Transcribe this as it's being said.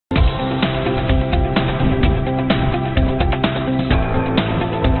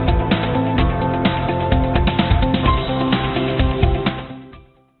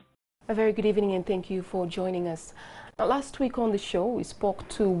A very good evening and thank you for joining us. Now, last week on the show, we spoke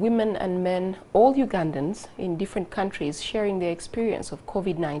to women and men, all Ugandans in different countries, sharing their experience of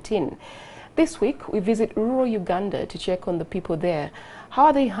COVID-19. This week, we visit rural Uganda to check on the people there. How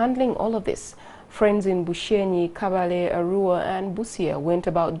are they handling all of this? Friends in Bushenyi, Kabale, Arua and Busia went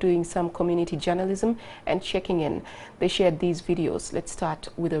about doing some community journalism and checking in. They shared these videos. Let's start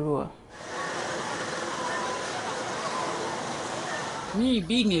with Arua. Me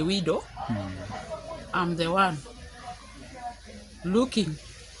being a widow, I'm the one looking,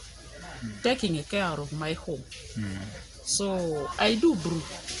 taking care of my home. So I do brew.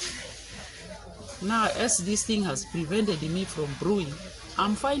 Now, as this thing has prevented me from brewing,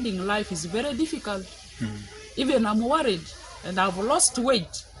 I'm finding life is very difficult. Even I'm worried and I've lost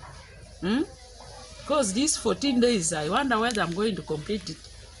weight. Because these 14 days, I wonder whether I'm going to complete it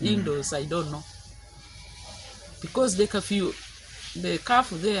indoors. I don't know. Because the curfew, the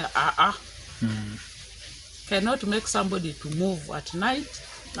calf there cannot make somebody to move at night,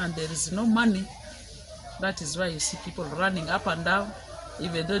 and there is no money. That is why you see people running up and down,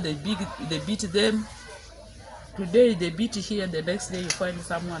 even though they beat them. Today they beat here, the next day you find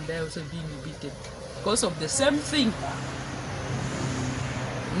someone there also being beaten because of the same thing.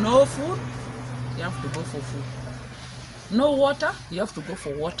 No food, you have to go for food. No water, you have to go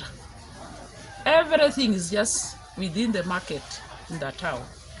for water. Everything is just within the market in the town,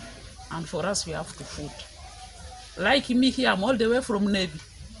 and for us we have to food. Like me here, I'm all the way from Navy.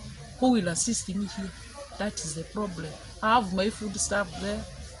 Who will assist me here? That is the problem. I have my food stuff there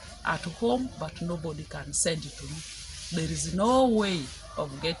at home, but nobody can send it to me. There is no way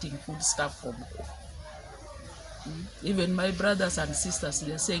of getting food stuff from home. Even my brothers and sisters,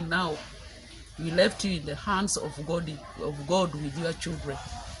 they're saying now, we left you in the hands of God with your children.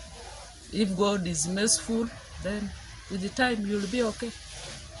 If God is merciful, then with the time you'll be okay.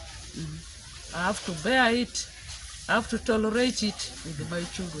 I have to bear it. I have to tolerate it with my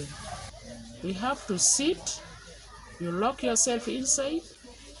children. We have to sit, you lock yourself inside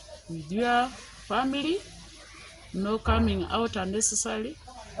with your family, no coming out unnecessarily.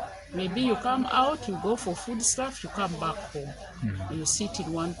 Maybe you come out, you go for food stuff, you come back home. You sit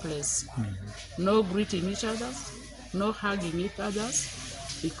in one place. No greeting each other, no hugging each other,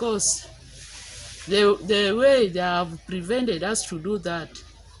 because the way they have prevented us to do that,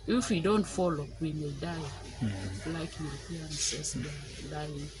 if we don't follow, we may die. Like Europeans as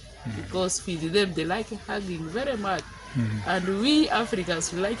dying. Because with them, they like hugging very much. And we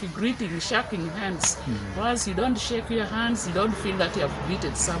Africans, we like greeting, shaking hands. Once you don't shake your hands, you don't feel that you have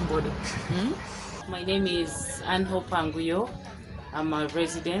greeted somebody. My name is Anho Panguyo. I'm a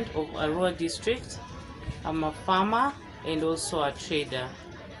resident of Arua district. I'm a farmer and also a trader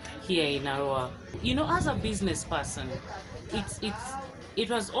here in Arua. You know, as a business person, it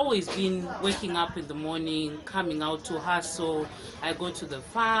has always been waking up in the morning, coming out to hustle. I go to the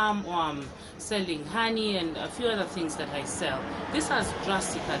farm, or I'm selling honey and a few other things that I sell. This has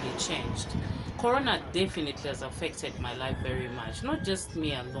drastically changed. Corona definitely has affected my life very much, not just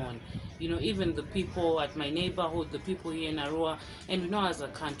me alone. You know, even the people at my neighborhood, the people here in Arua, and you know, as a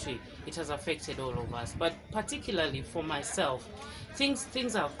country, it has affected all of us. But particularly for myself,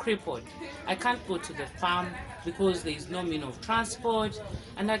 things are crippled. I can't go to the farm because there is no means of transport,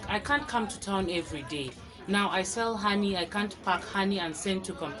 and I can't come to town every day. Now I sell honey, I can't pack honey and send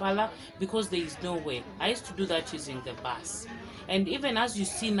to Kampala because there is no way. I used to do that using the bus. And even as you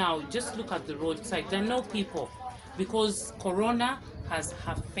see now, just look at the roadside, there are no people because Corona has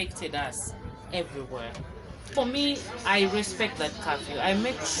affected us everywhere. For me, I respect that curfew. I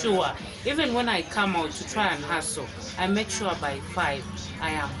make sure, even when I come out to try and hustle, I make sure by 5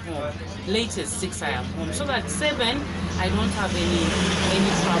 I am home. Latest 6 I am home. So that 7 I don't have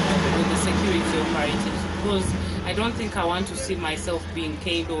any trouble with the security operatives, because I don't think I want to see myself being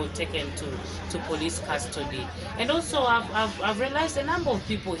caned or taken to police custody. And also I've realized a number of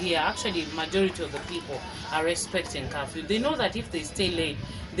people here, actually majority of the people, are respecting curfew. They know that if they stay late,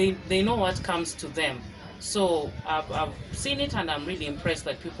 they know what comes to them. So I've seen it, and I'm really impressed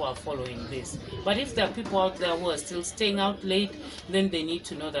that people are following this. But if there are people out there who are still staying out late, then they need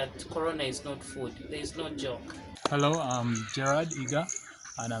to know that Corona is not food. There is no joke. Hello, I'm Gerard Iga,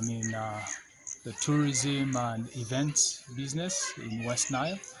 and I'm in the tourism and events business in West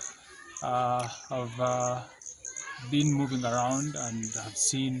Nile. I've been moving around and have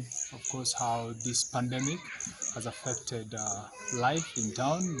seen, of course, how this pandemic has affected life in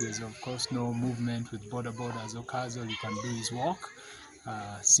town. There's, of course, no movement with border borders. All you can do is walk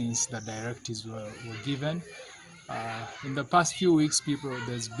since the directives were given. In the past few weeks,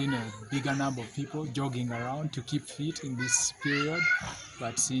 there's been a bigger number of people jogging around to keep fit in this period,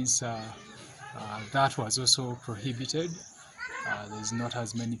 but since that was also prohibited, there's not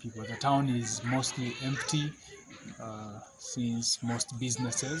as many people. The town is mostly empty since most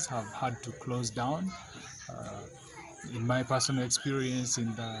businesses have had to close down. In my personal experience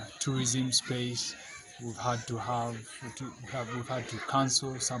in the tourism space, we've had to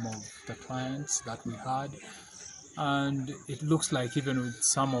cancel some of the clients that we had, and it looks like even with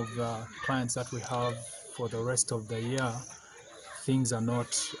some of the clients that we have for the rest of the year, things are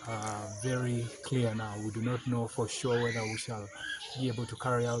not very clear now. We do not know for sure whether we shall be able to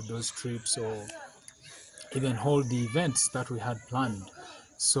carry out those trips or even hold the events that we had planned.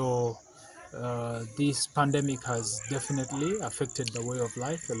 So this pandemic has definitely affected the way of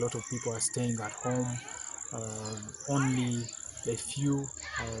life. A lot of people are staying at home. Only a few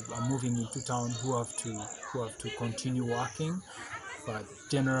are moving into town who have to continue working. But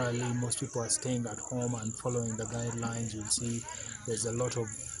generally, most people are staying at home and following the guidelines. You'll see there's a lot of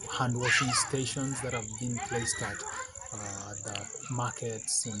hand washing stations that have been placed at the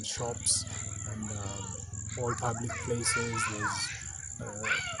markets and shops and all public places.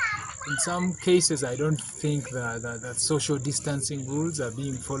 In some cases, I don't think that social distancing rules are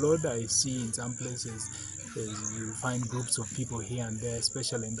being followed. I see in some places you find groups of people here and there,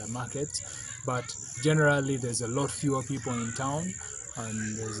 especially in the markets. But generally, there's a lot fewer people in town,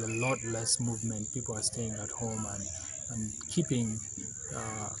 and there's a lot less movement. People are staying at home and keeping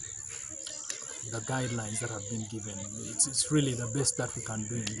the guidelines that have been given. It's really the best that we can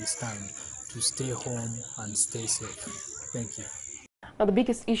do in this time, to stay home and stay safe. Thank you. Now, the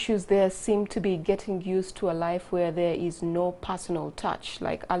biggest issues there seem to be getting used to a life where there is no personal touch.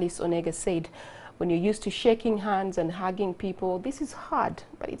 Like Alice Onega said, when you're used to shaking hands and hugging people, this is hard,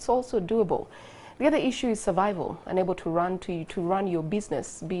 but it's also doable. The other issue is survival, unable to run your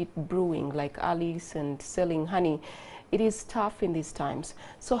business, be it brewing like Alice and selling honey. It is tough in these times.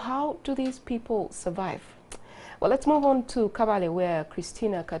 So how do these people survive? Well, let's move on to Kabale, where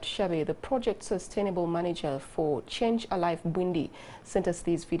Christina Katushabe, the project sustainable manager for Change Alive Bwindi, sent us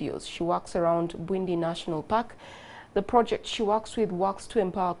these videos. She walks around Bwindi National Park. The project she works with works to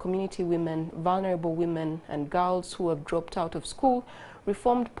empower community women, vulnerable women and girls who have dropped out of school,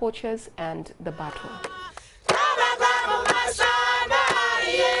 reformed poachers and the battle.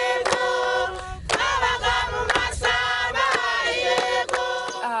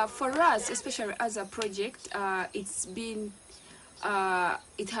 For us, especially as a project, it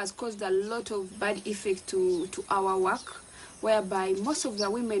has caused a lot of bad effect to our work, whereby most of the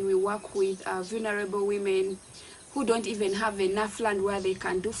women we work with are vulnerable women who don't even have enough land where they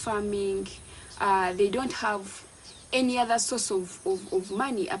can do farming. They don't have any other source of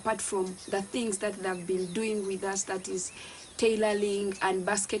money apart from the things that they've been doing with us, that is tailoring and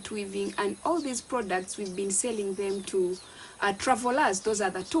basket weaving, and all these products we've been selling them to travelers. Those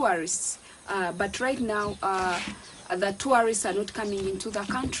are the tourists. But right now, the tourists are not coming into the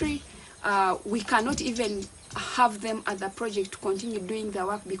country. We cannot even have them at the project to continue doing the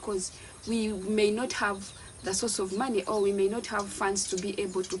work because we may not have the source of money, or we may not have funds to be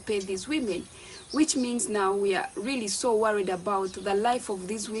able to pay these women, which means now we are really so worried about the life of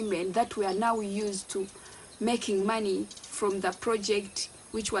these women that we are now used to making money from the project,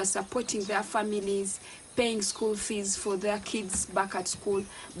 which was supporting their families, paying school fees for their kids back at school.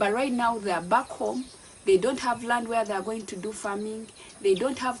 But right now they are back home. They don't have land where they are going to do farming. They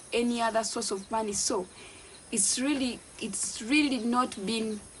don't have any other source of money. So it's really not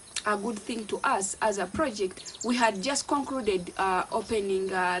been a good thing to us as a project. We had just concluded opening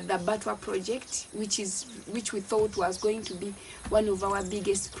the Batwa project, which we thought was going to be one of our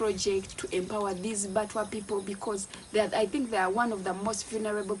biggest projects to empower these Batwa people, because I think they are one of the most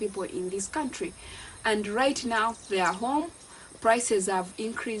vulnerable people in this country. And right now they are home. Prices have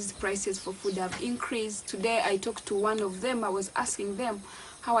increased. Prices for food have increased. Today I talked to one of them. I was asking them,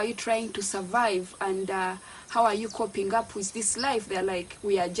 how are you trying to survive, and how are you coping up with this life? They're like,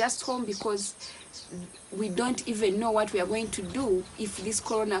 we are just home because we don't even know what we are going to do if this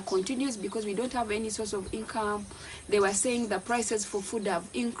corona continues, because we don't have any source of income. They were saying the prices for food have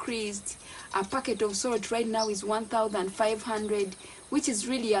increased. A packet of salt right now is 1,500, which is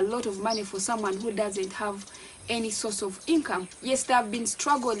really a lot of money for someone who doesn't have any source of income. Yes, they have been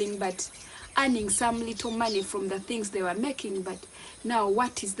struggling, but earning some little money from the things they were making. But now,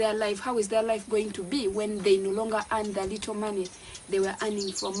 what is their life? How is their life going to be when they no longer earn the little money they were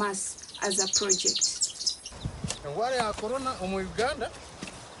earning from us as a project?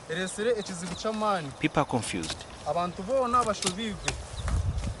 People are confused.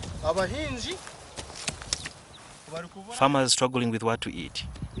 farmers struggling with what to eat.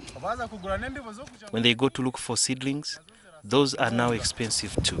 When they go to look for seedlings, those are now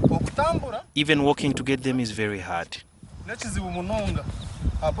expensive too. Even walking to get them is very hard.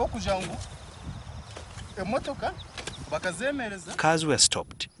 Cars were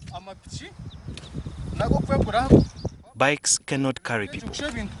stopped. Bikes cannot carry people.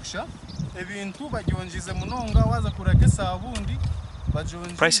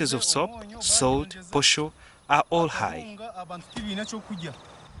 Prices of soap, salt, posho are all high.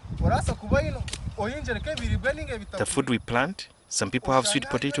 The food we plant, some people have sweet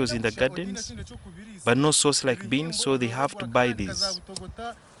potatoes in the gardens, but no sauce like beans, so they have to buy these.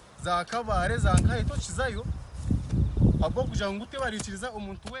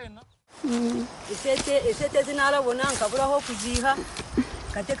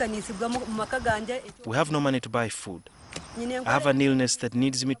 We have no money to buy food. I have an illness that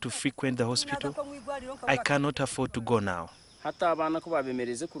needs me to frequent the hospital. I cannot afford to go now.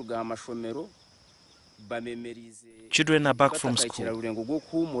 Children are back from school.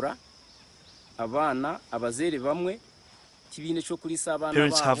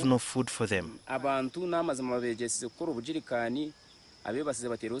 Parents have no food for them.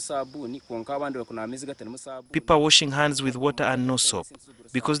 People are washing hands with water and no soap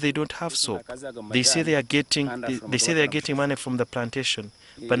because they don't have soap. They say they are getting money from the plantation,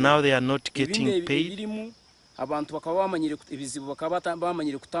 but now they are not getting paid.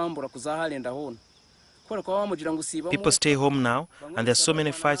 People stay home now, and there are so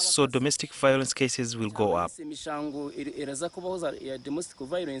many fights, so domestic violence cases will go up.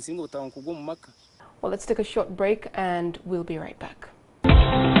 Well, let's take a short break and we'll be right back.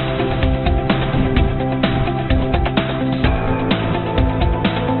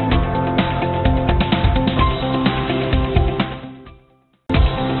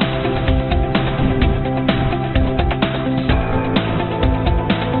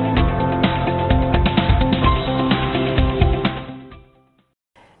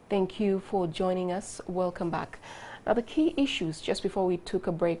 Thank you for joining us. Welcome back. Now, the key issues just before we took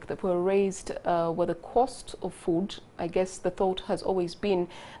a break that were raised were the cost of food. I guess the thought has always been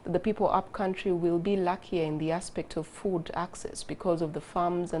that the people up country will be luckier in the aspect of food access because of the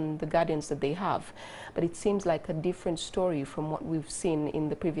farms and the gardens that they have. But it seems like a different story from what we've seen in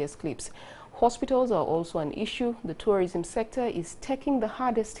the previous clips. Hospitals are also an issue. The tourism sector is taking the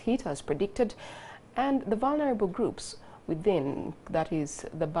hardest hit as predicted, and the vulnerable groups within, that is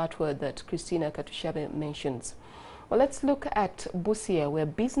the buzzword that Christina Katushabe mentions. Well, let's look at Busia, where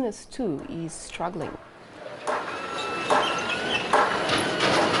business too is struggling.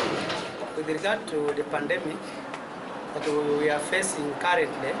 With regard to the pandemic that we are facing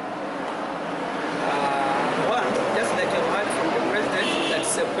currently, one, just like you've heard from the president,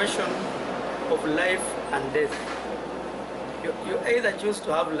 that's a question of life and death. You either choose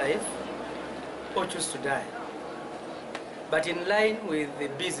to have life or choose to die. But in line with the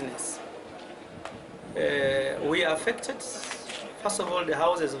business, we are affected. First of all, the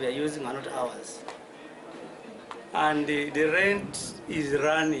houses we are using are not ours. And the rent is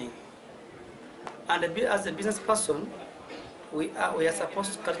running. And as a business person, we are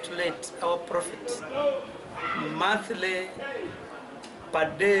supposed to calculate our profit monthly, per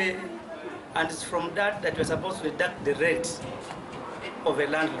day, and it's from that we're supposed to deduct the rent of a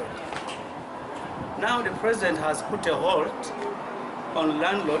landlord. Now the president has put a halt on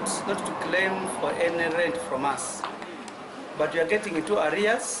landlords not to claim for any rent from us. But we are getting into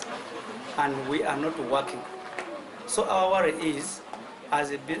arrears and we are not working. So our worry is,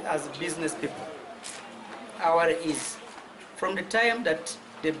 as business people, our worry is from the time that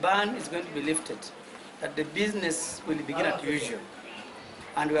the ban is going to be lifted, that the business will begin as usual.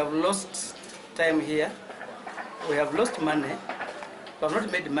 And we have lost time here, we have lost money, we have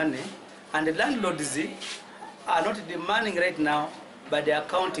not made money, and the landlords are not demanding right now, but they are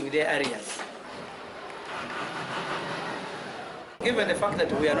counting their arrears. Given the fact that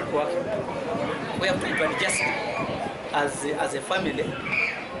we are not working, we have to adjust as a family.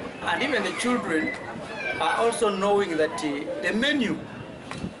 And even the children are also knowing that the menu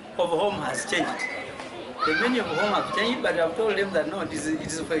of home has changed. The menu of home has changed, but I've told them that no, it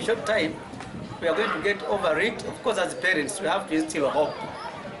is for a short time. We are going to get over it. Of course, as parents, we have to instill hope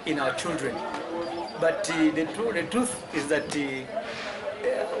in our children. But the truth is that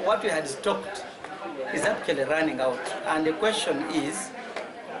what we had stocked is actually running out. And the question is,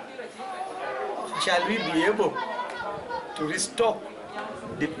 shall we be able to restock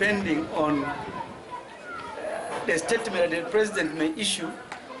depending on the statement that the president may issue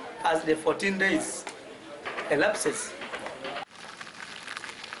as the 14 days elapses?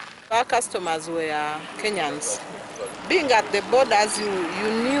 Our customers were Kenyans Being at the borders, you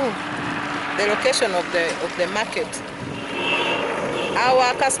knew the location of the market.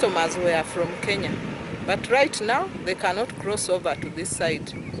 Our customers were from Kenya, but right now they cannot cross over to this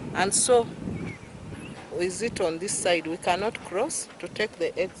side. And so, is it on this side? We cannot cross to take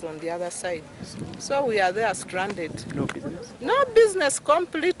the eggs on the other side. So we are there stranded. No business? No business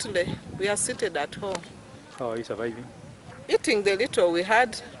completely. We are seated at home. How are you surviving? Eating the little we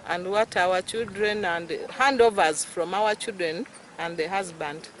had and what our children and handovers from our children and the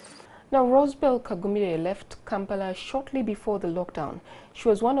husband. Now, Rosebel Kagumire left Kampala shortly before the lockdown. She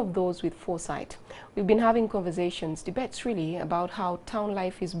was one of those with foresight. We've been having conversations, debates really, about how town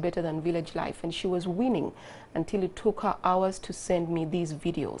life is better than village life, and she was winning until it took her hours to send me these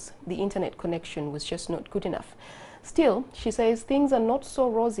videos. The internet connection was just not good enough. Still, she says things are not so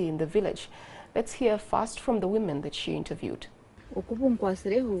rosy in the village. Let's hear first from the women that she interviewed.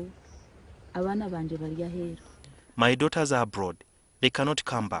 My daughters are abroad. They cannot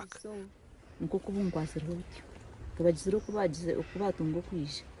come back.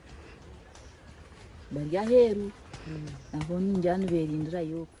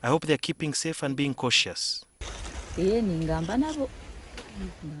 I hope they are keeping safe and being cautious. They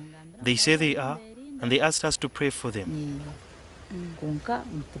say they are, and they asked us to pray for them.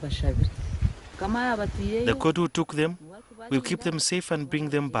 The God who took them will keep them safe and bring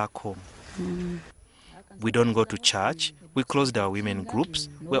them back home. We don't go to church. We closed our women groups.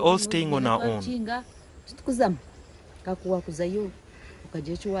 We're all staying on our own.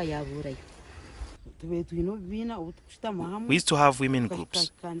 We used to have women groups.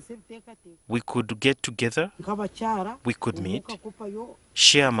 We could get together, we could meet,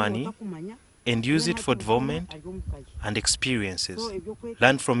 share money, and use it for development and experiences.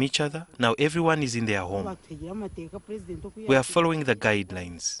 Learn from each other. Now everyone is in their home. We are following the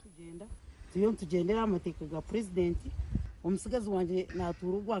guidelines.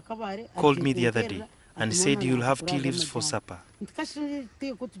 Called me the other day and said you'll have tea leaves for supper.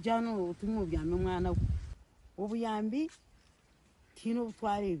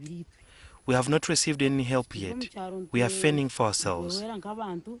 We have not received any help yet. We are fending for ourselves.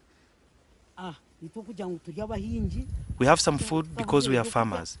 We have some food because we are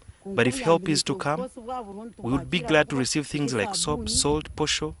farmers. But if help is to come, we would be glad to receive things like soap, salt,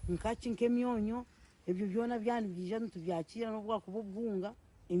 posho.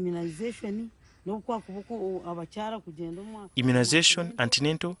 Immunization,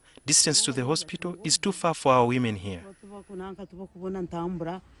 antenatal, distance to the hospital is too far for our women here.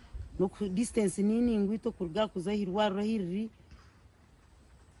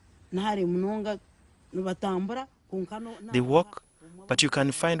 They walk, but you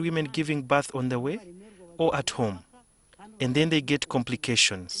can find women giving birth on the way or at home, and then they get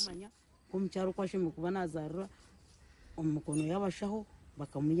complications.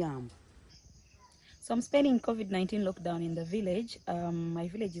 So I'm spending COVID-19 lockdown in the village. My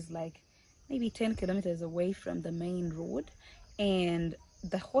village is like maybe 10 kilometers away from the main road, and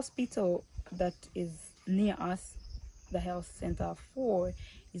the hospital that is near us, the health center 4,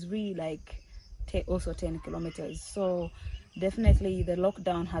 is really like also 10 kilometers. So definitely the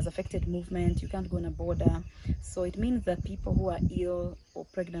lockdown has affected movement. You can't go on a border. So it means that people who are ill or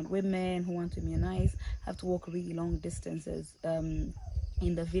pregnant women who want to immunize have to walk really long distances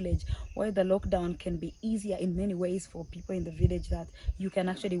in the village, where the lockdown can be easier in many ways for people in the village, that you can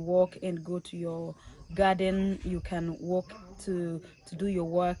actually walk and go to your garden, you can walk to do your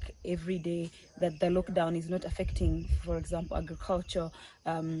work every day, that the lockdown is not affecting, for example, agriculture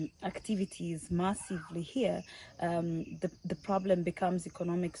activities massively here. The problem becomes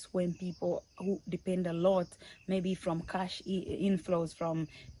economics, when people who depend a lot maybe from cash inflows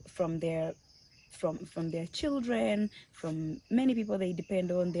from their children, from many people they depend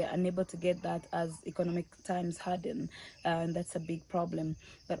on, they're unable to get that as economic times harden, and that's a big problem.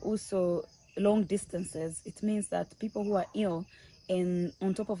 But also long distances, it means that people who are ill, and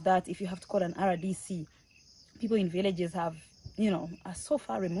on top of that, if you have to call an RDC, people in villages are so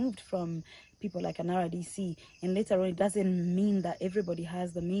far removed from people like an RDC, and later on it doesn't mean that everybody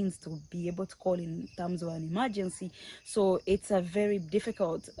has the means to be able to call in terms of an emergency. So it's a very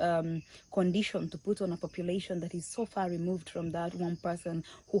difficult condition to put on a population that is so far removed from that one person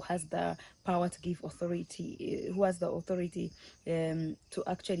who has the power to give authority, who has the authority to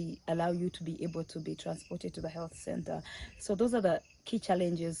actually allow you to be able to be transported to the health center. So those are the key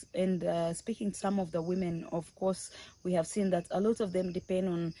challenges. And speaking to some of the women, of course, we have seen that a lot of them depend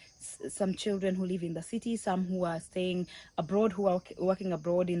on some children who live in the city, some who are staying abroad, who are working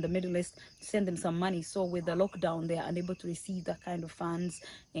abroad in the Middle East, send them some money. So with the lockdown, they are unable to receive that kind of funds,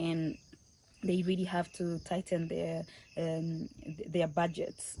 and they really have to tighten their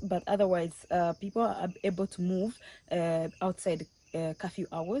budgets. But otherwise, people are able to move outside curfew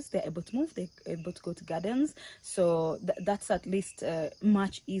hours. They're able to move. They're able to go to gardens. So that's at least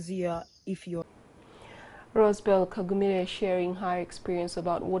much easier if you're. Rosebel Kagumire sharing her experience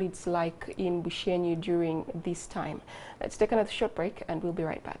about what it's like in Bushenyu during this time. Let's take another short break and we'll be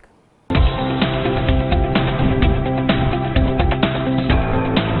right back.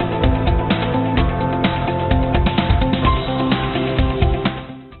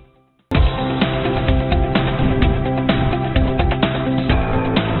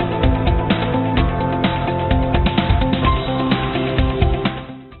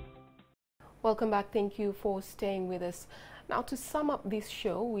 Welcome back. Thank you for staying with us. Now, to sum up this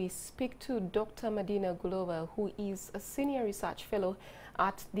show, we speak to Dr. Medina Gulova, who is a senior research fellow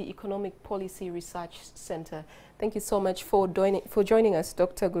at the Economic Policy Research Center. Thank you so much for joining us,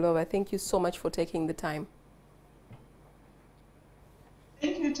 Dr. Gulova. Thank you so much for taking the time.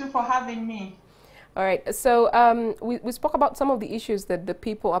 Thank you too for having me. All right, so we spoke about some of the issues that the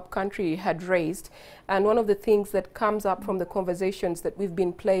people up country had raised, and one of the things that comes up from the conversations that we've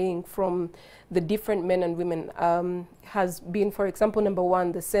been playing from the different men and women has been, for example, number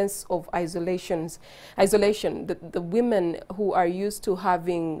one, the sense of isolation. The women who are used to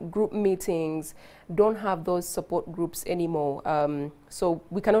having group meetings don't have those support groups anymore. So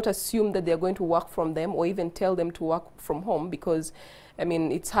we cannot assume that they're going to work from them or even tell them to work from home, because I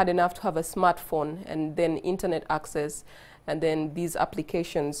mean, it's hard enough to have a smartphone and then internet access and then these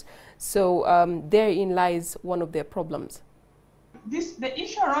applications. So therein lies one of their problems. The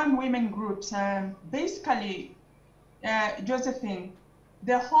issue around women groups, basically, Josephine,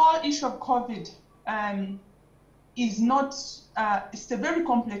 the whole issue of COVID is not, it's a very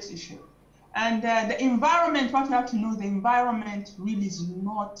complex issue. And the environment, what you have to know, the environment really is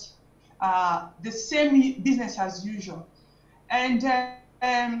not the same business as usual. And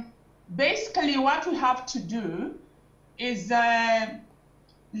basically what we have to do is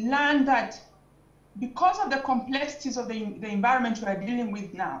learn that because of the complexities of the environment we are dealing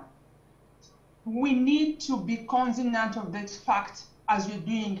with now, we need to be cognizant of this fact as we're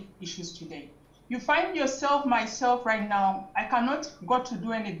doing issues today. You find yourself, myself right now, I cannot go to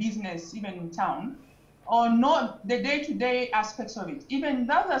do any business even in town, or not the day-to-day aspects of it. Even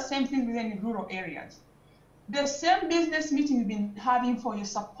that's the same thing within rural areas. The same business meeting you've been having for your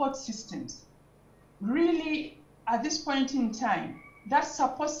support systems, really at this point in time, that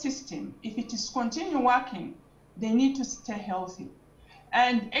support system, if it is continue working, they need to stay healthy.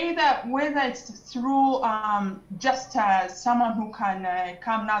 And either whether it's through just someone who can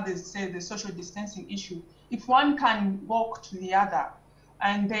come, now they say the social distancing issue, if one can walk to the other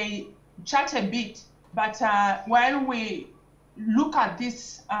and they chat a bit, but while we look at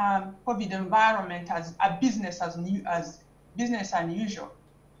this COVID environment as a business as business unusual,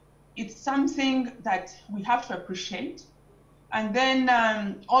 it's something that we have to appreciate. And then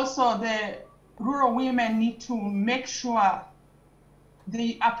also the rural women need to make sure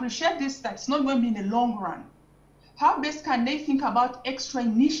they appreciate this, that it's not going to be in the long run. How best can they think about extra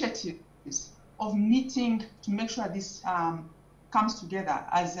initiatives of meeting to make sure this comes together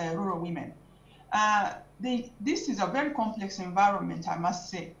as rural women? This is a very complex environment, I must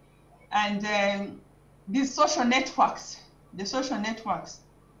say. And these social networks, the social networks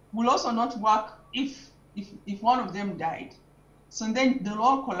will also not work if one of them died. So then they'll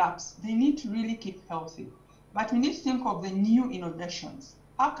all collapse. They need to really keep healthy. But we need to think of the new innovations.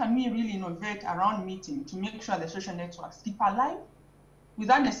 How can we really innovate around meeting to make sure the social networks keep alive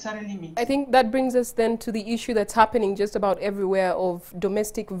without necessarily meeting? I think that brings us then to the issue that's happening just about everywhere of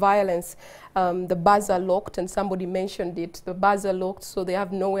domestic violence. The bars are locked, and somebody mentioned it. The bars are locked, so they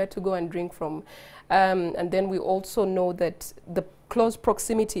have nowhere to go and drink from. And then we also know that the close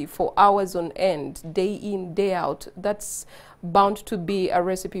proximity for hours on end, day in, day out, that's bound to be a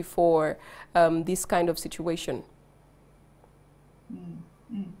recipe for this kind of situation.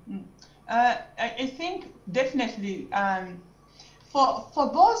 I think definitely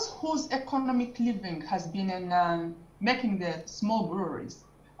for those whose economic living has been in making the small breweries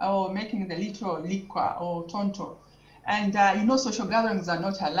or making the little liquor or tonto, and you know, social gatherings are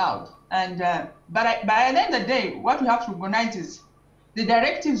not allowed. And but by the end of the day, what we have to recognize is the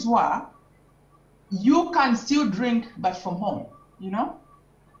directives were you can still drink, but from home, you know?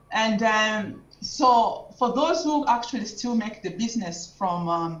 And so for those who actually still make the business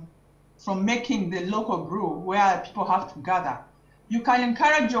from making the local brew where people have to gather, you can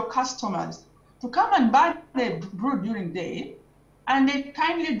encourage your customers to come and buy the brew during the day, and they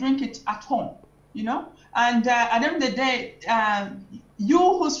kindly drink it at home, you know? And at the end of the day, you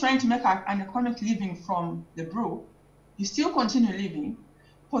who's trying to make an economic living from the brew, you still continue living.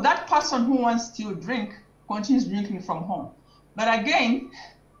 For that person who wants to drink, continues drinking from home. But again,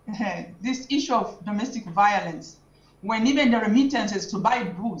 this issue of domestic violence, when even the remittances to buy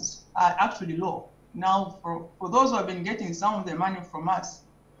booze are actually low. Now, for those who have been getting some of the money from us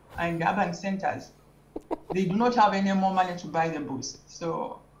in the urban centers, they do not have any more money to buy the booze.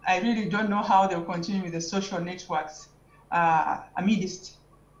 So I really don't know how they'll continue with the social networks amidst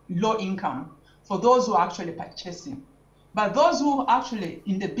low income for those who are actually purchasing. But those who are actually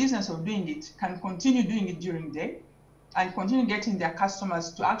in the business of doing it can continue doing it during the day and continue getting their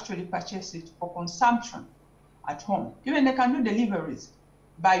customers to actually purchase it for consumption at home. Even they can do deliveries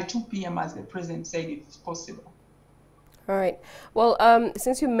by 2 p.m. as the president said it's possible. All right. Well,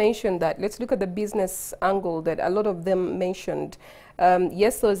 since you mentioned that, let's look at the business angle that a lot of them mentioned.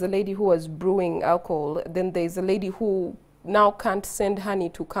 Yes, there's a lady who was brewing alcohol. Then there's a lady who now can't send honey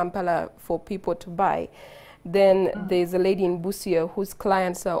to Kampala for people to buy. Then there's a lady in Busia whose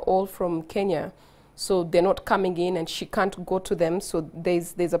clients are all from Kenya. So they're not coming in and she can't go to them. So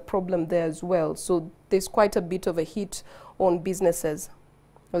there's a problem there as well. So there's quite a bit of a hit on businesses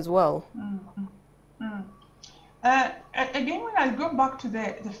as well. Again, when I go back to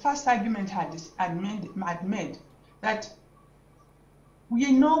the first argument I made, that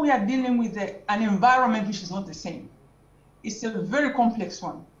we know we are dealing with an environment which is not the same. It's a very complex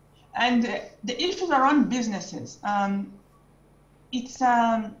one. And the issues around businesses, it's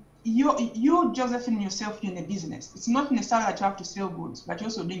you Josephine yourself, you're in a business. It's not necessarily that you have to sell goods, but you're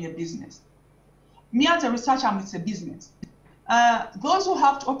also doing a business. Me as a researcher, it's a business. Those who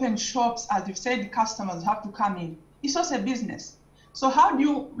have to open shops, as you've said, customers have to come in. It's also a business. So how do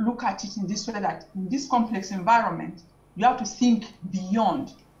you look at it in this way, that in this complex environment, you have to think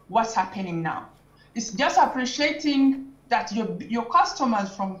beyond what's happening now? It's just appreciating that your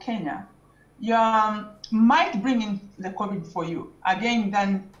customers from Kenya might bring in the COVID for you. Again,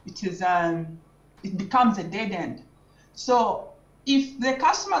 then it becomes a dead end. So if the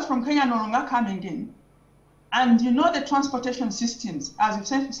customers from Kenya are no longer coming in, and you know the transportation systems, as you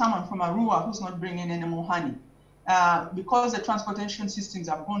said, someone from Arua who's not bringing any more honey, because the transportation systems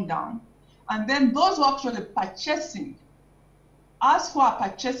have gone down, and then those who are actually purchasing, as who are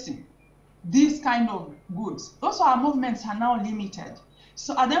purchasing these kind of goods, those our movements are now limited.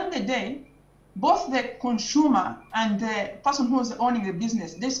 So at the end of the day, both the consumer and the person who's owning the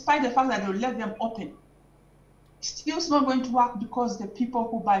business, despite the fact that they'll let them open, still it's not going to work because the people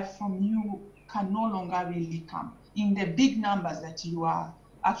who buy from you can no longer really come in the big numbers that you are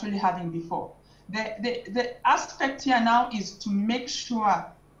actually having before. The aspect here now is to make sure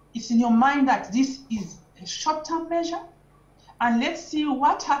it's in your mind that this is a short-term measure, and let's see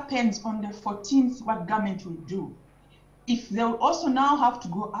what happens on the 14th, what government will do. If they'll also now have to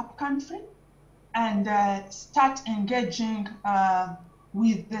go up country and start engaging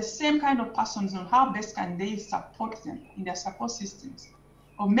with the same kind of persons on how best can they support them in their support systems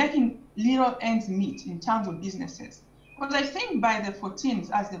of making little ends meet in terms of businesses. Because I think by the 14th,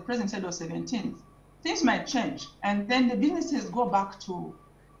 as the president said, or 17th, things might change, and then the businesses go back to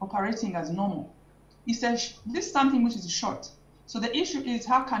operating as normal. He says this is something which is short. So the issue is,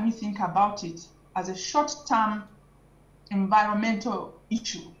 how can you think about it as a short-term environmental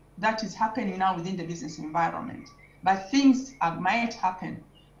issue that is happening now within the business environment? But things might happen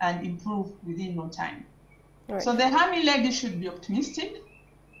and improve within no time. Right. So the honey lady should be optimistic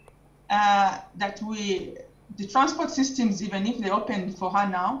that the transport systems, even if they open for her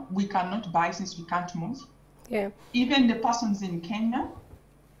now, we cannot buy since we can't move. Yeah. Even the persons in Kenya,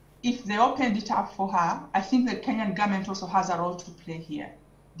 if they opened it up for her, I think the Kenyan government also has a role to play here.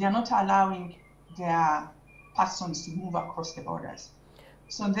 They are not allowing their persons to move across the borders.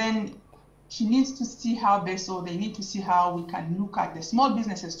 So then she needs to see how best, or they need to see how we can look at the small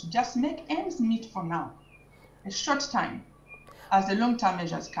businesses to just make ends meet for now, a short time, as the long-term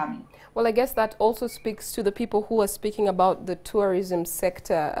measures coming. Well, I guess that also speaks to the people who are speaking about the tourism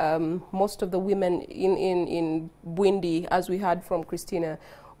sector. Most of the women in Bwindi, as we heard from Christina,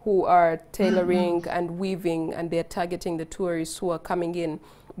 who are tailoring and weaving, and they're targeting the tourists who are coming in.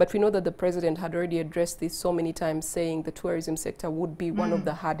 But we know that the president had already addressed this so many times, saying the tourism sector would be one of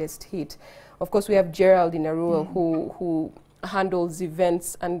the hardest hit. Of course, we have Gerald in Arua who handles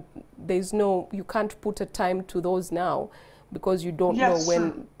events, and there's no, you can't put a time to those now, because you don't know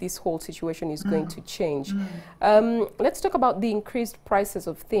when this whole situation is going to change. Let's talk about the increased prices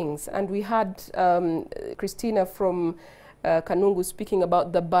of things. And we had Christina from Kanungu speaking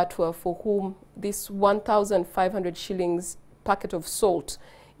about the Batwa, for whom this 1,500 shillings packet of salt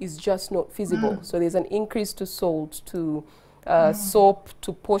is just not feasible. So there's an increase to salt, to soap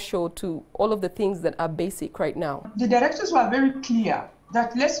to posho to all of the things that are basic right now? The directives were very clear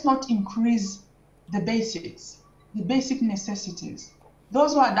that let's not increase the basics, the basic necessities.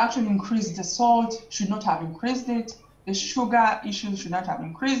 Those who had actually increased the salt should not have increased it. The sugar issues should not have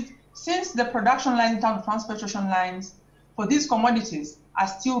increased, since the production lines in terms of transportation lines for these commodities are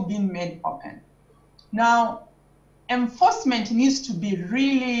still being made open. Now, enforcement needs to be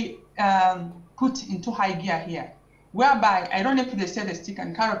really put into high gear here, whereby, I don't know if they say the stick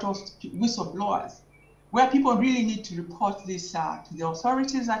and carrot or whistleblowers, where people really need to report this to the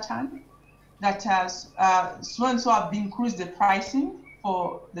authorities at hand, that so-and-so have increased the pricing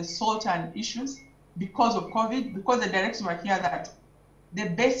for the salt and issues because of COVID, because the directives were here that the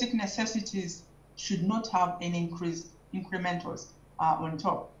basic necessities should not have any incrementals on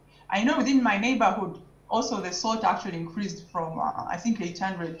top. I know within my neighborhood, also the salt actually increased from, I think,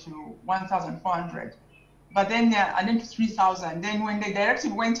 800 to 1,400, but then and then to 3,000. Then when the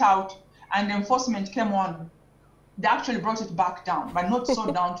directive went out and the enforcement came on, they actually brought it back down, but not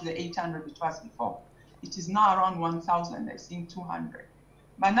so down to the 800 it was before. It is now around 1,000, I think 200.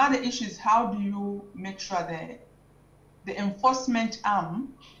 But now the issue is, how do you make sure the enforcement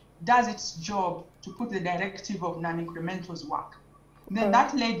arm does its job to put the directive of non-incrementals work? Then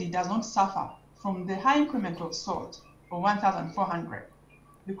that lady does not suffer from the high increment of salt for 1,400,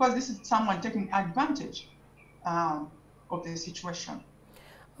 because this is someone taking advantage of the situation.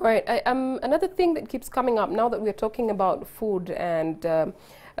 Right. Another thing that keeps coming up now that we're talking about food and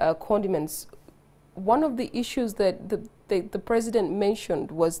condiments, one of the issues that the president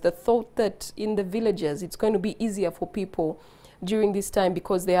mentioned was the thought that in the villages it's going to be easier for people during this time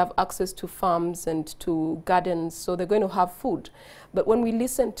because they have access to farms and to gardens, so they're going to have food. But when we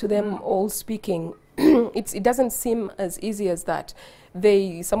listen to them all speaking, it doesn't seem as easy as that.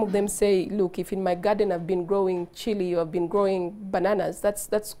 Some of them say, look, if in my garden I've been growing chili or I've been growing bananas,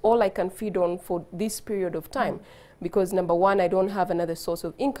 that's all I can feed on for this period of time. Because number one, I don't have another source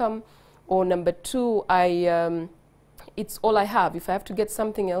of income, or number two, it's all I have. If I have to get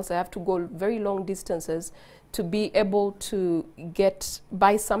something else, I have to go very long distances to be able to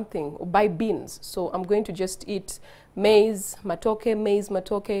buy something or buy beans. So I'm going to just eat maize,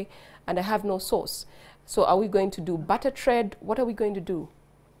 matoke, and I have no source. So are we going to do butter trade? What are we going to do?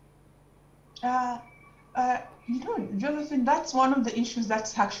 Josephine, that's one of the issues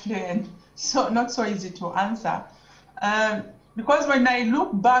that's actually not so easy to answer. Because when I look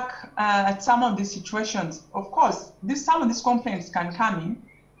back at some of these situations, of course, some of these complaints can come in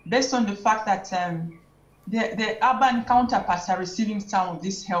based on the fact that the urban counterparts are receiving some of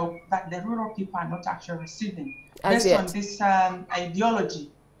this help that the rural people are not actually receiving, based on this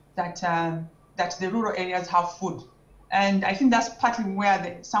ideology that the rural areas have food. And I think that's partly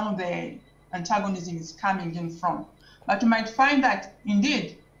where some of the antagonism is coming in from. But you might find that,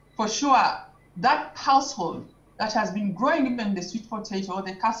 indeed, for sure, that household that has been growing even the sweet potato or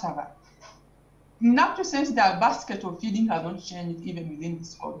the cassava, in actual sense, their basket of feeding has not changed even within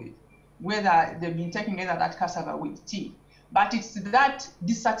this COVID, whether they've been taking either that cassava with tea. But it's that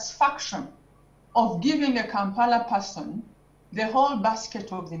dissatisfaction of giving a Kampala person the whole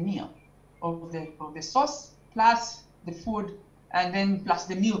basket of the meal, of the sauce, plus the food, and then plus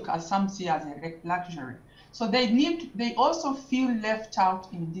the milk, as some see as a luxury. So they also feel left out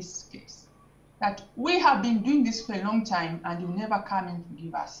in this case, that we have been doing this for a long time and you never come in to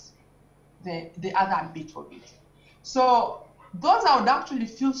give us the other bit of it. So those I would actually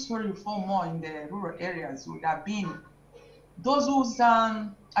feel sorry for more in the rural areas would have been those whose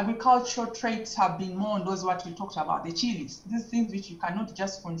agricultural traits have been more on those what we talked about, the chilies, these things which you cannot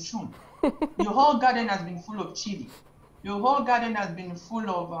just consume. Your whole garden has been full of chili. Your whole garden has been full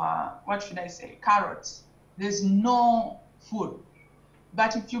of, carrots. There's no food.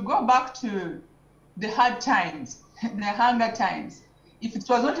 But if you go back to the hard times, the hunger times, if it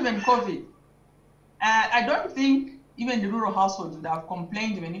was not even COVID, I don't think even the rural households would have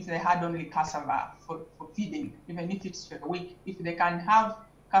complained even if they had only cassava for feeding, even if it's for a week, if they can have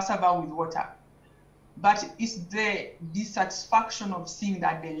cassava with water. But it's the dissatisfaction of seeing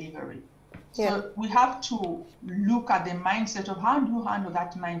that delivery. Yeah. So we have to look at the mindset of how do you handle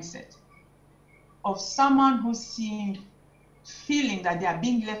that mindset of someone who's feeling that they are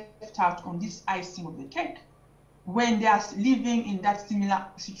being left out on this icing of the cake when they are living in that similar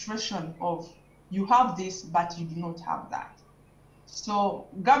situation of you have this, but you do not have that. So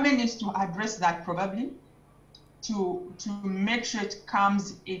government needs to address that probably to make sure it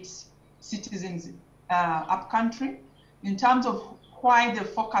calms its citizens up country in terms of why they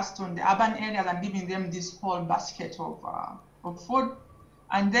focused on the urban areas and giving them this whole basket of food,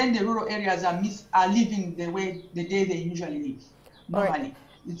 and then the rural areas are living the day they usually live normally. Right.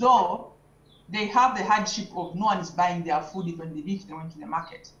 Though they have the hardship of no one is buying their food even if they went to the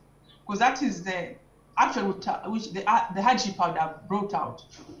market, because that is the actual which the hardship I would have brought out.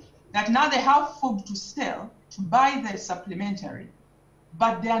 That now they have food to sell, to buy the supplementary,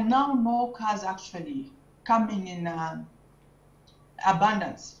 but there are now no cars actually coming in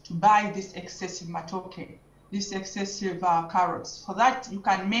abundance to buy this excessive matoke, this excessive carrots. For that, you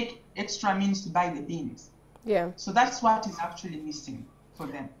can make extra means to buy the beans. Yeah. So that's what is actually missing for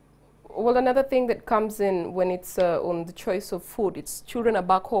them. Well, another thing that comes in when it's on the choice of food, it's children are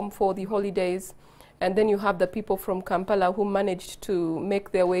back home for the holidays, and then you have the people from Kampala who managed to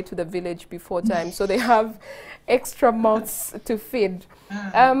make their way to the village before time, so they have extra mouths to feed.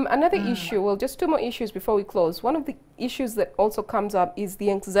 Another issue, well, just two more issues before we close. One of the issues that also comes up is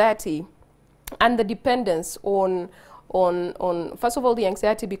the anxiety and the dependence on first of all, the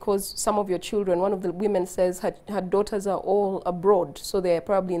anxiety because some of your children, one of the women says her daughters are all abroad, so they're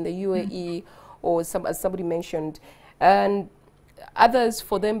probably in the UAE or as somebody mentioned, and others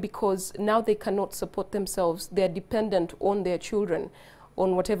for them because now they cannot support themselves. They're dependent on their children,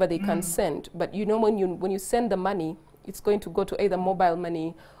 on whatever they can send. But you know, when you send the money, it's going to go to either mobile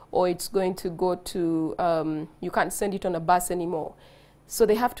money or it's going to go to, you can't send it on a bus anymore. So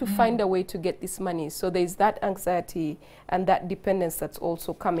they have to find a way to get this money. So there's that anxiety and that dependence that's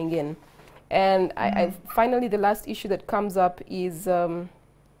also coming in. And finally, the last issue that comes up is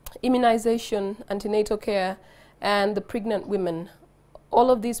immunization, antenatal care, and the pregnant women. All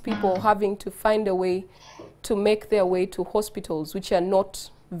of these people having to find a way to make their way to hospitals, which are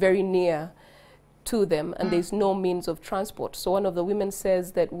not very near to them, and there's no means of transport. So one of the women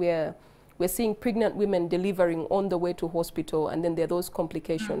says that we're seeing pregnant women delivering on the way to hospital, and then there are those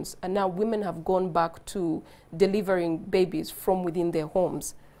complications. And now women have gone back to delivering babies from within their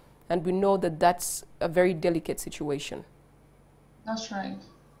homes. And we know that that's a very delicate situation. That's right.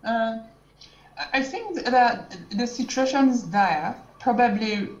 I think that the situation is dire,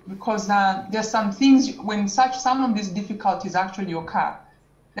 probably because there's some things when some of these difficulties actually occur,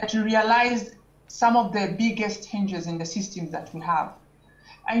 that you realize some of the biggest hinges in the systems that we have.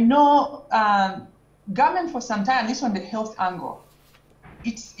 I know government for some time, at least on the health angle,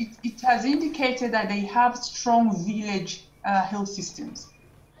 it has indicated that they have strong village health systems.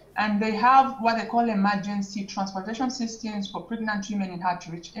 And they have what they call emergency transportation systems for pregnant women in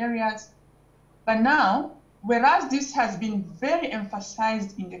hard-to-reach areas. But now, whereas this has been very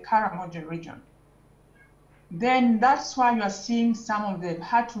emphasized in the Karamoja region, then that's why you are seeing some of the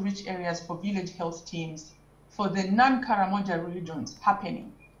hard-to-reach areas for village health teams for the non-Karamoja regions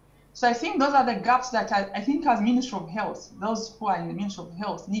happening. So I think those are the gaps that I think as Ministry of Health, those who are in the Ministry of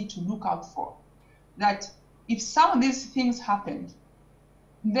Health need to look out for. That if some of these things happened,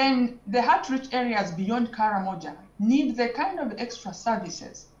 then the hard-to-reach areas beyond Karamoja need the kind of extra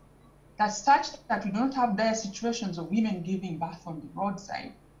services that's such that we don't have dire situations of women giving birth on the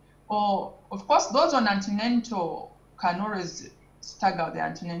roadside. Or, of course, those on antenatal can always stagger the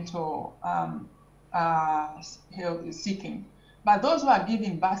antenatal health seeking. But those who are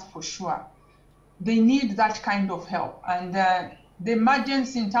giving birth for sure, they need that kind of help. And the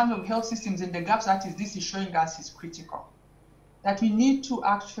emergency in terms of health systems and the gaps that this is showing us is critical. That we need to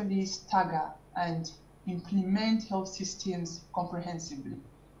actually stagger and implement health systems comprehensively.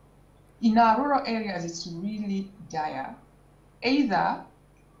 In our rural areas, it's really dire. Either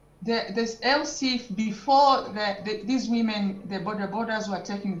this LC, before these women, the borders were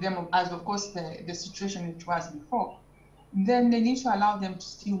taking them as, of course, the situation it was before, then they need to allow them to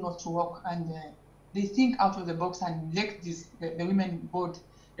still not to work, and they think out of the box and let the women board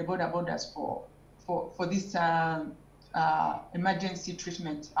the borders for this emergency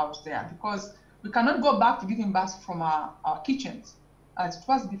treatment out there, because we cannot go back to giving birth from our kitchens as it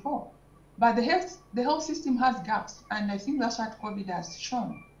was before. But the health system has gaps, and I think that's what COVID has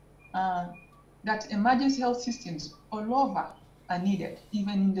shown, that emergency health systems all over are needed,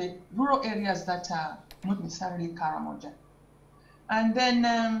 even in the rural areas that are not necessarily Karamoja. And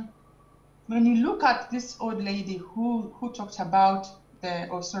then when you look at this old lady who talked about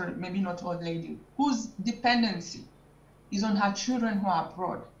maybe not old lady, whose dependency is on her children who are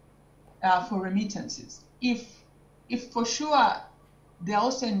abroad for remittances. If for sure they're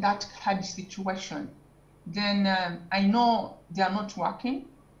also in that hard situation, then I know they are not working,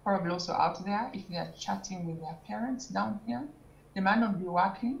 probably also out there. If they are chatting with their parents down here, they might not be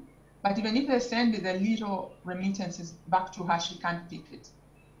working. But even if they send the little remittances back to her, she can't pick it.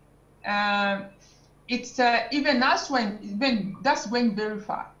 It's even that's going very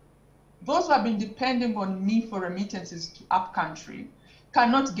far. Those who have been depending on me for remittances to up country,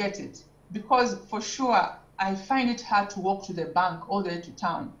 cannot get it, because for sure I find it hard to walk to the bank all the way to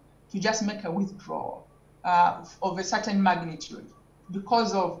town to just make a withdrawal of a certain magnitude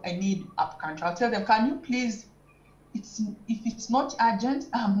because of a need up country. I'll tell them, can you please, if it's not urgent,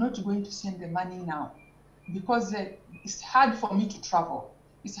 I'm not going to send the money now, because it's hard for me to travel.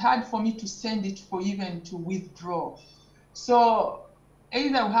 It's hard for me to send it for even to withdraw. So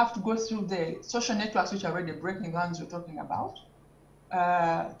either we have to go through the social networks, which are already breaking ones you're talking about,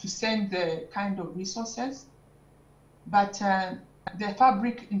 to send the kind of resources. But the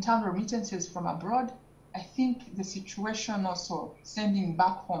fabric in terms of remittances from abroad, I think the situation also sending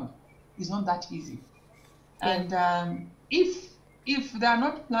back home is not that easy. Yeah. And if they are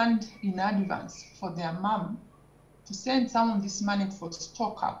not planned in advance for their mom to send some of this money for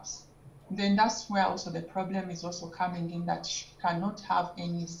stock-ups, then that's where also the problem is also coming in, that she cannot have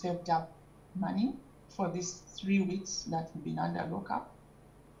any saved up money for these 3 weeks that we've been under lockup.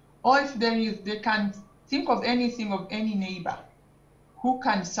 Or if there is, they can think of anything of any neighbor who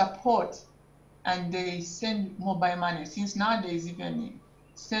can support, and they send mobile money. Since nowadays, even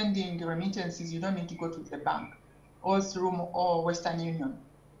sending remittances, you don't need to go to the bank or through or Western Union.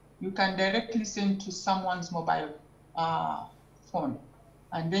 You can directly send to someone's mobile phone,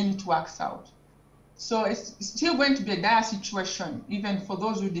 and then it works out. So it's still going to be a dire situation, even for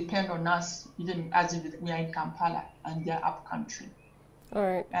those who depend on us, even as we are in Kampala and they're up country. All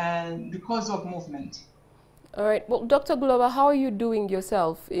right. And because of movement. All right. Well, Dr. Glover, how are you doing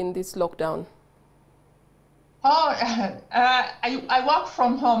yourself in this lockdown? Oh, I work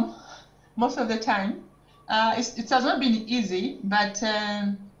from home most of the time. It has not been easy, but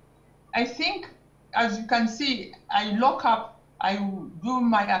I think, as you can see, I lock up. I do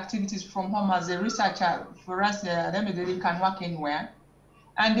my activities from home as a researcher. For us, we can work anywhere.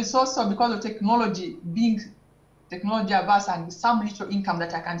 And it's also because of technology, being technology averse and some little income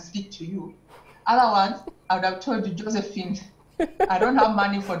that I can speak to you. Otherwise, I would have told you, Josephine, I don't have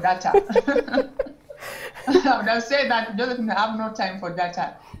money for data. I would have said that, Josephine, I have no time for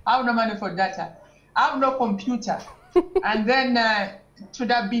data. I have no money for data. I have no computer. And then it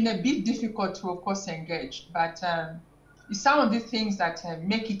would have been a bit difficult to, of course, engage. But it's some of the things that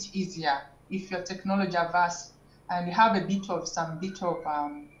make it easier if you're technology averse and you have some bit of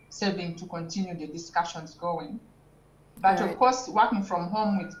saving to continue the discussions going. But right. Of course, working from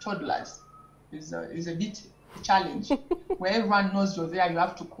home with toddlers is a bit a challenge. Where everyone knows you're there, you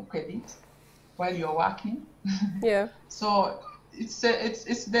have to cook a bit while you're working. Yeah. So it's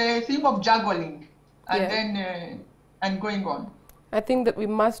the thing of juggling and then and going on. I think that we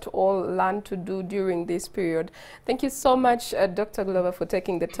must all learn to do during this period. Thank you so much, Dr. Glover, for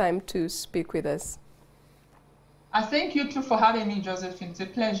taking the time to speak with us. I thank you too for having me, Josephine. It's a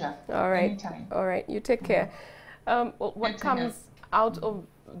pleasure. All right. Anytime. All right. You take care. Well, what comes out of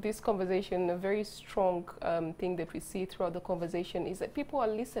this conversation, a very strong thing that we see throughout the conversation, is that people are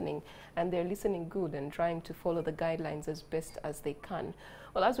listening, and they're listening good and trying to follow the guidelines as best as they can.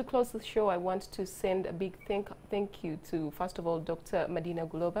 Well, as we close the show, I want to send a big thank you to, first of all, Dr. Madina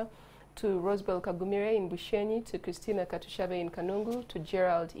Guloba, to Rosebel Kagumire in Bushenyi, to Christina Katushabe in Kanungu, to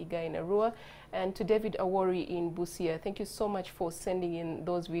Gerald Iga in Arua, and to David Awori in Busia. Thank you so much for sending in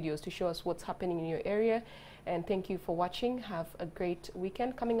those videos to show us what's happening in your area. And thank you for watching. Have a great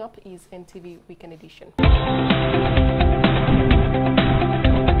weekend. Coming up is NTV Weekend Edition.